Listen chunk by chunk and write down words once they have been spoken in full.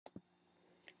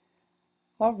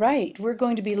All right, we're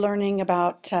going to be learning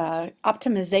about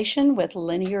optimization with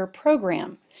linear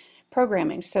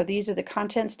programming. So these are the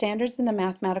content standards and the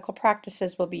mathematical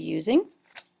practices we'll be using.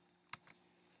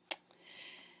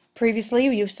 Previously,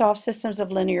 you've solved systems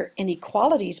of linear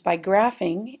inequalities by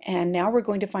graphing, and now we're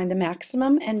going to find the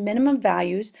maximum and minimum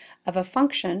values of a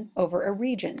function over a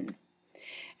region.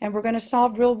 And we're going to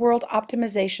solve real-world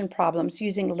optimization problems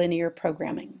using linear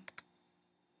programming.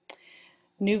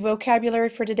 New vocabulary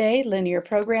for today: linear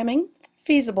programming,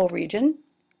 feasible region,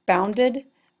 bounded,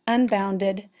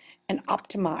 unbounded, and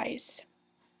optimize.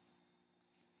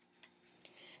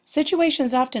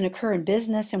 Situations often occur in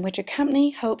business in which a company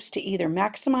hopes to either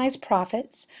maximize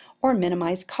profits or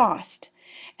minimize cost,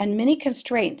 and many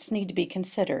constraints need to be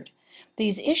considered.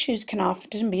 These issues can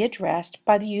often be addressed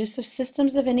by the use of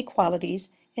systems of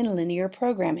inequalities in linear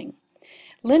programming.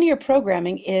 Linear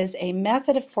programming is a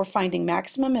method for finding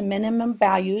maximum and minimum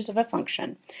values of a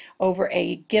function over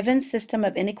a given system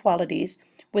of inequalities,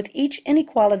 with each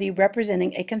inequality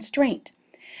representing a constraint.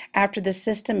 After the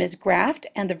system is graphed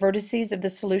and the vertices of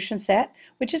the solution set,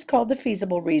 which is called the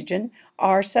feasible region,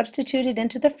 are substituted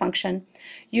into the function,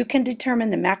 you can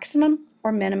determine the maximum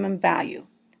or minimum value.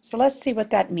 So let's see what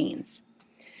that means.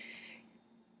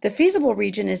 The feasible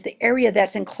region is the area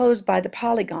that's enclosed by the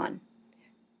polygon.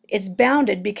 It's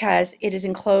bounded because it is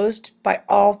enclosed by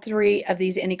all three of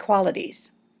these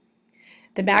inequalities.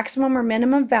 The maximum or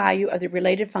minimum value of the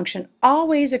related function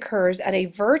always occurs at a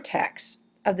vertex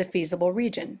of the feasible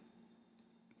region.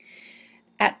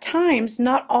 At times,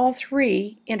 not all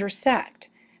three intersect.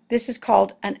 This is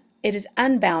called it is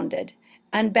unbounded.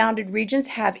 Unbounded regions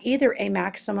have either a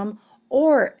maximum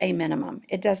or a minimum.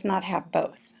 It does not have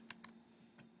both.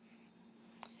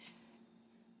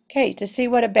 Okay, to see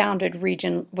what a bounded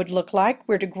region would look like,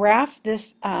 we're to graph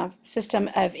this system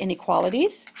of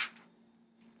inequalities.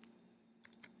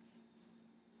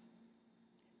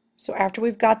 So after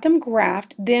we've got them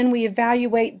graphed, then we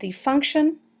evaluate the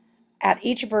function at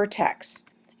each vertex.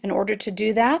 In order to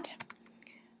do that,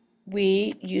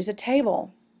 we use a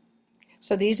table.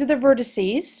 So these are the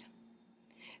vertices.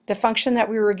 The function that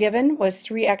we were given was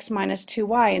 3x minus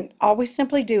 2y, and all we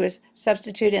simply do is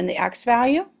substitute in the x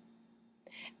value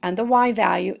and the y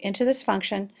value into this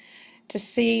function to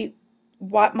see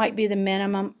what might be the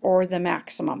minimum or the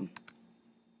maximum.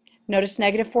 Notice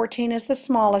negative 14 is the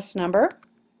smallest number.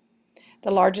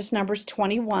 The largest number is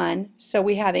 21, so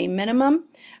we have a minimum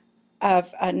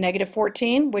of negative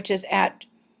 14, which is at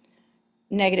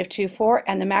negative 2, 4,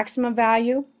 and the maximum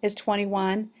value is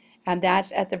 21, and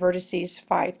that's at the vertices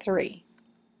 5, 3.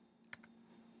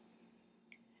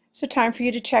 So time for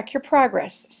you to check your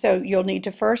progress. So you'll need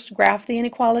to first graph the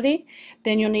inequality,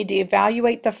 then you'll need to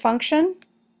evaluate the function,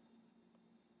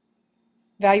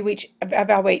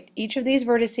 evaluate each of these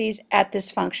vertices at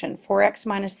this function, 4x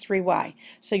minus 3y.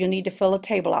 So you'll need to fill a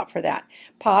table out for that.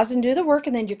 Pause and do the work,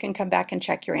 and then you can come back and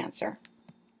check your answer.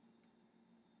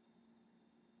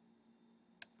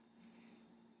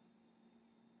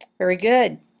 Very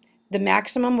good. The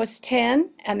maximum was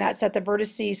 10, and that's at the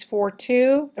vertices 4,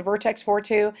 2, the vertex 4,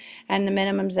 2, and the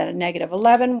minimum's at a negative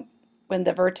 11 when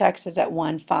the vertex is at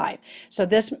 1, 5. So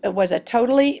this was a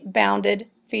totally bounded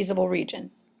feasible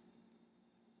region.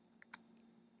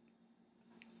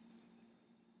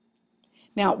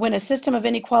 Now, when a system of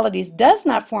inequalities does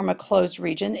not form a closed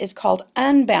region, it's called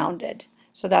unbounded.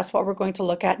 So that's what we're going to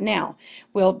look at now.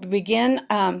 We'll begin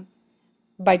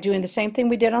by doing the same thing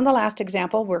we did on the last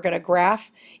example. We're going to graph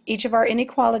each of our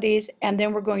inequalities, and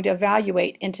then we're going to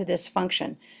evaluate into this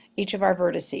function each of our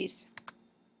vertices.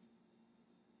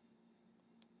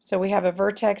 So we have a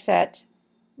vertex at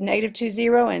negative 2,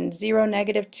 0 and 0,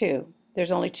 negative 2.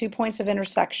 There's only 2 points of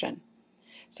intersection.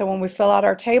 So when we fill out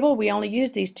our table, we only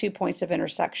use these 2 points of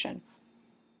intersection.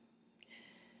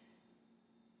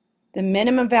 The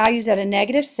minimum value is at a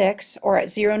negative 6 or at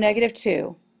 0, negative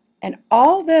 2. And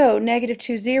although negative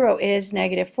 2, 0 is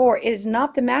negative 4, it is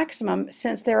not the maximum,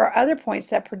 since there are other points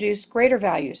that produce greater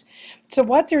values. So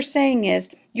what they're saying is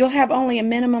you'll have only a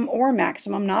minimum or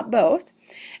maximum, not both,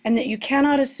 and that you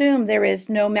cannot assume there is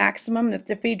no maximum if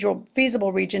the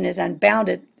feasible region is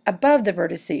unbounded above the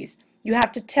vertices. You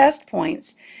have to test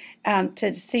points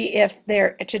to see if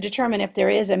to determine if there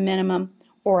is a minimum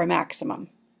or a maximum.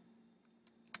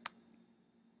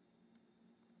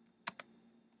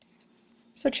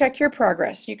 So check your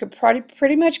progress. You could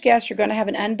pretty much guess you're going to have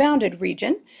an unbounded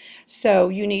region, so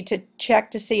you need to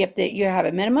check to see if you have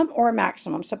a minimum or a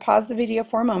maximum. So pause the video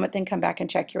for a moment, then come back and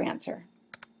check your answer.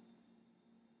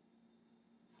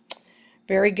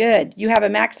 Very good. You have a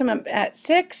maximum at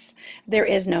 6. There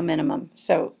is no minimum.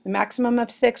 So the maximum of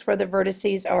 6 where the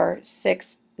vertices are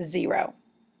 6, 0.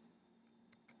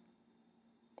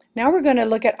 Now we're going to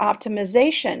look at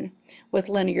optimization with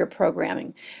linear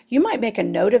programming. You might make a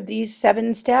note of these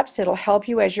 7 steps. It'll help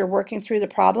you as you're working through the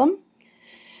problem.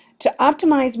 To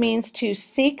optimize means to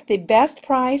seek the best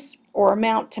price or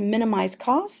amount to minimize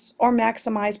costs or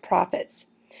maximize profits.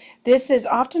 This is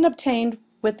often obtained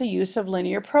with the use of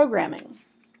linear programming.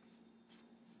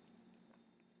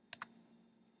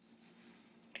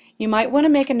 You might want to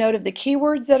make a note of the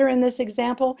keywords that are in this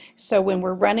example, so when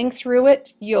we're running through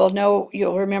it, you'll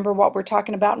remember what we're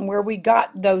talking about and where we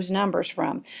got those numbers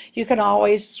from. You can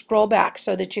always scroll back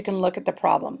so that you can look at the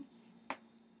problem.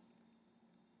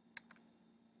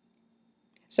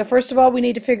 So first of all, we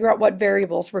need to figure out what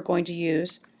variables we're going to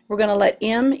use. We're going to let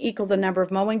M equal the number of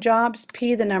mowing jobs,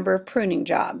 P the number of pruning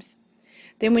jobs.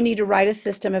 Then we need to write a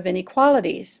system of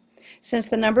inequalities. Since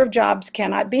the number of jobs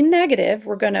cannot be negative,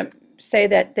 we're going to say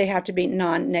that they have to be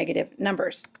non-negative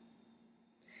numbers.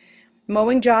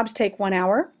 Mowing jobs take 1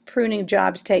 hour, pruning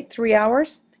jobs take 3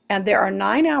 hours, and there are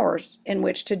 9 hours in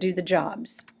which to do the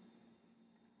jobs.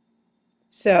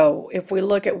 So if we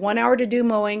look at 1 hour to do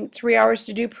mowing, 3 hours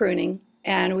to do pruning,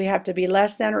 and we have to be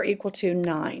less than or equal to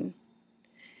 9.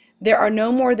 There are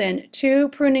no more than 2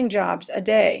 pruning jobs a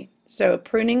day, so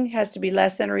pruning has to be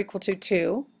less than or equal to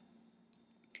 2.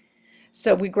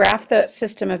 So we graph the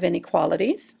system of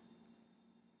inequalities.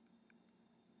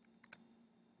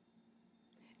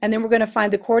 And then we're going to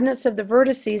find the coordinates of the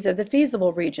vertices of the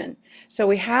feasible region. So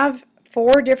we have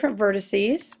 4 different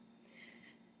vertices.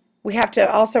 We have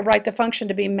to also write the function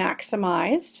to be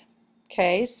maximized.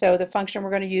 Okay, so the function we're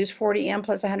going to use 40m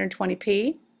plus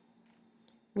 120p.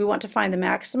 We want to find the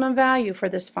maximum value for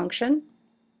this function.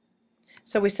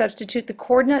 So we substitute the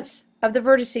coordinates of the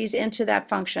vertices into that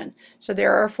function. So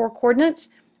there are 4 coordinates.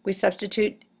 We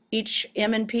substitute each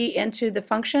m and p into the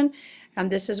function, and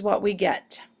this is what we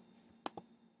get.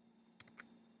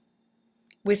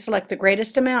 We select the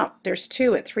greatest amount. There's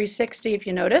 2 at 360 if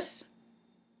you notice.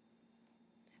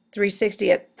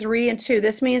 360 at 3 and 2.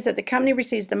 This means that the company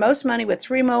receives the most money with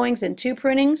 3 mowings and 2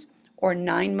 prunings, or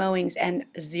 9 mowings and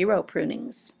 0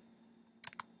 prunings.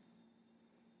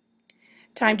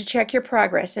 Time to check your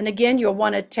progress. And again, you'll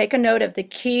want to take a note of the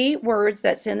key words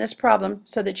that's in this problem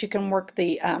so that you can work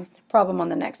the problem on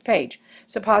the next page.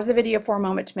 So pause the video for a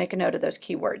moment to make a note of those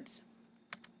keywords.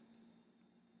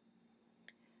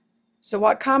 So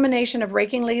what combination of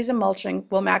raking leaves and mulching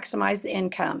will maximize the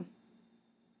income?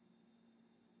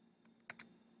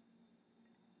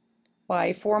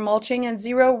 Why, 4 mulching and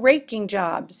 0 raking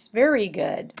jobs. Very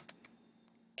good.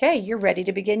 Okay, you're ready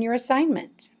to begin your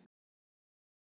assignment.